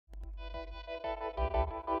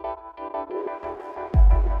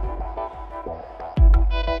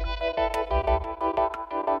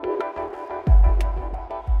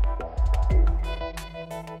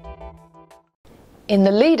In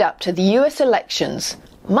the lead-up to the US elections,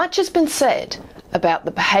 much has been said about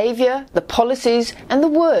the behaviour, the policies and the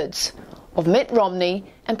words of Mitt Romney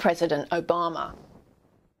and President Obama.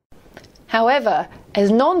 However, as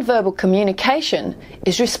non-verbal communication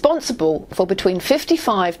is responsible for between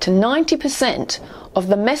 55 to 90% of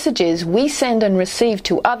the messages we send and receive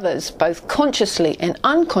to others, both consciously and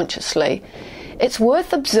unconsciously, it's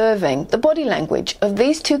worth observing the body language of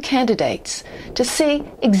these two candidates to see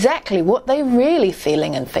exactly what they're really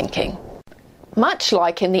feeling and thinking. Much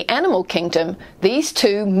like in the animal kingdom, these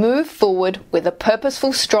two move forward with a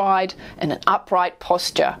purposeful stride and an upright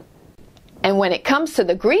posture. And when it comes to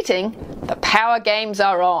the greeting, the power games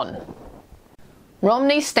are on.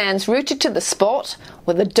 Romney stands rooted to the spot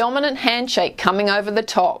with a dominant handshake coming over the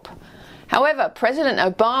top. However, President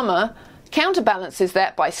Obama counterbalances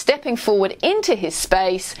that by stepping forward into his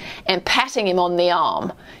space and patting him on the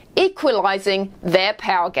arm, equalizing their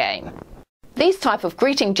power game. These type of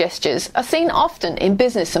greeting gestures are seen often in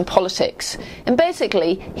business and politics, and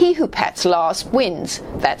basically, he who pats last wins.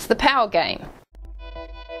 That's the power game.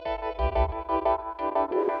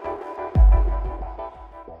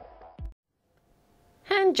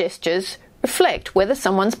 Hand gestures reflect whether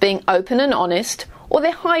someone's being open and honest, or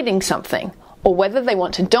they're hiding something, or whether they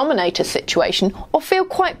want to dominate a situation or feel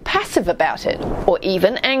quite passive about it, or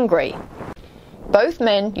even angry. Both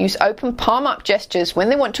men use open palm-up gestures when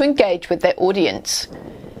they want to engage with their audience.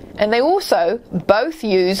 And they also both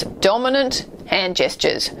use dominant hand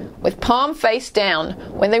gestures, with palm face down,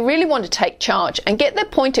 when they really want to take charge and get their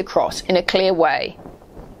point across in a clear way.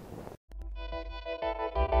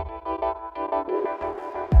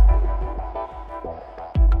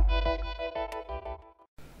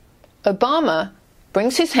 Obama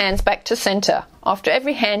brings his hands back to center after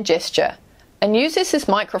every hand gesture and uses his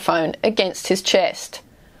microphone against his chest,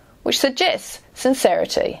 which suggests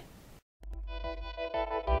sincerity.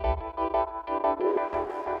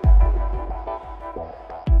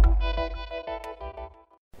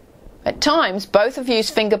 At times, both have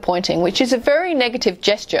used finger pointing, which is a very negative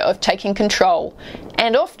gesture of taking control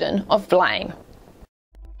and often of blame.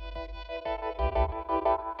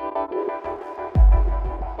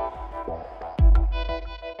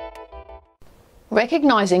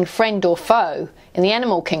 Recognizing friend or foe in the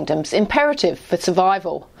animal kingdom is imperative for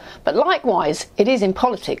survival, but likewise it is in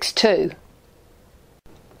politics too.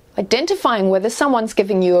 Identifying whether someone's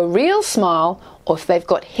giving you a real smile or if they've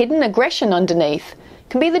got hidden aggression underneath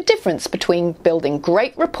can be the difference between building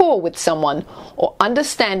great rapport with someone or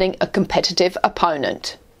understanding a competitive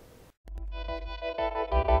opponent.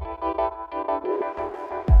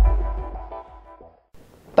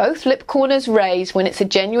 Both lip corners raise when it's a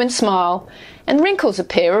genuine smile, and wrinkles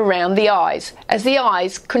appear around the eyes as the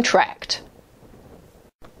eyes contract.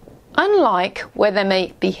 Unlike where there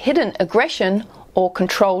may be hidden aggression or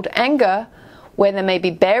controlled anger, where there may be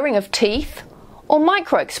baring of teeth, or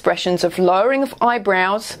micro-expressions of lowering of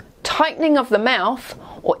eyebrows, tightening of the mouth,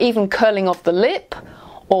 or even curling of the lip,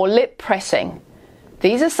 or lip pressing.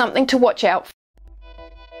 These are something to watch out for.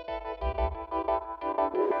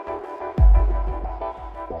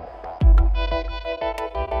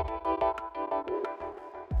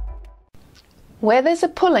 Where there's a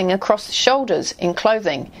pulling across the shoulders in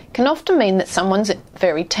clothing can often mean that someone's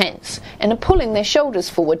very tense and are pulling their shoulders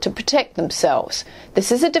forward to protect themselves.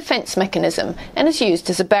 This is a defense mechanism and is used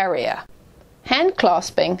as a barrier. Hand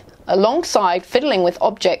clasping, alongside fiddling with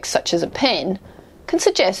objects such as a pen, can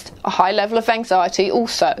suggest a high level of anxiety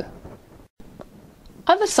also.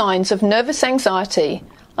 Other signs of nervous anxiety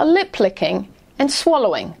are lip licking and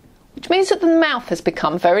swallowing, which means that the mouth has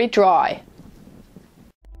become very dry.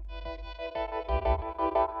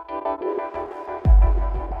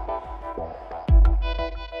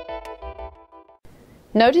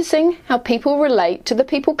 Noticing how people relate to the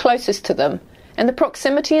people closest to them and the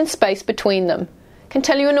proximity and space between them can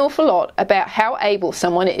tell you an awful lot about how able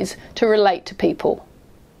someone is to relate to people.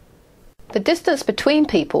 The distance between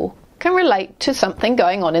people can relate to something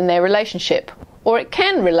going on in their relationship, or it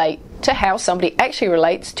can relate to how somebody actually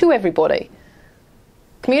relates to everybody.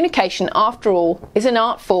 Communication, after all, is an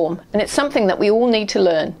art form, and it's something that we all need to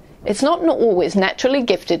learn. It's not always naturally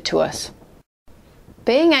gifted to us.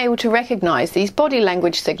 Being able to recognise these body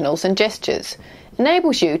language signals and gestures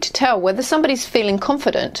enables you to tell whether somebody's feeling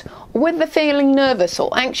confident or whether they're feeling nervous or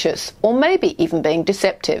anxious or maybe even being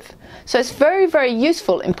deceptive. So it's very, very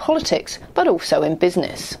useful in politics, but also in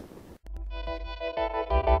business.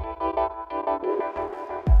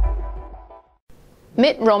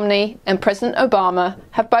 Mitt Romney and President Obama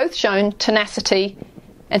have both shown tenacity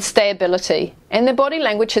and stability, and their body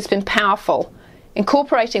language has been powerful,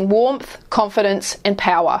 incorporating warmth, confidence and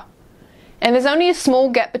power. and there's only a small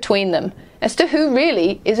gap between them as to who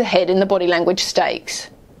really is ahead in the body language stakes.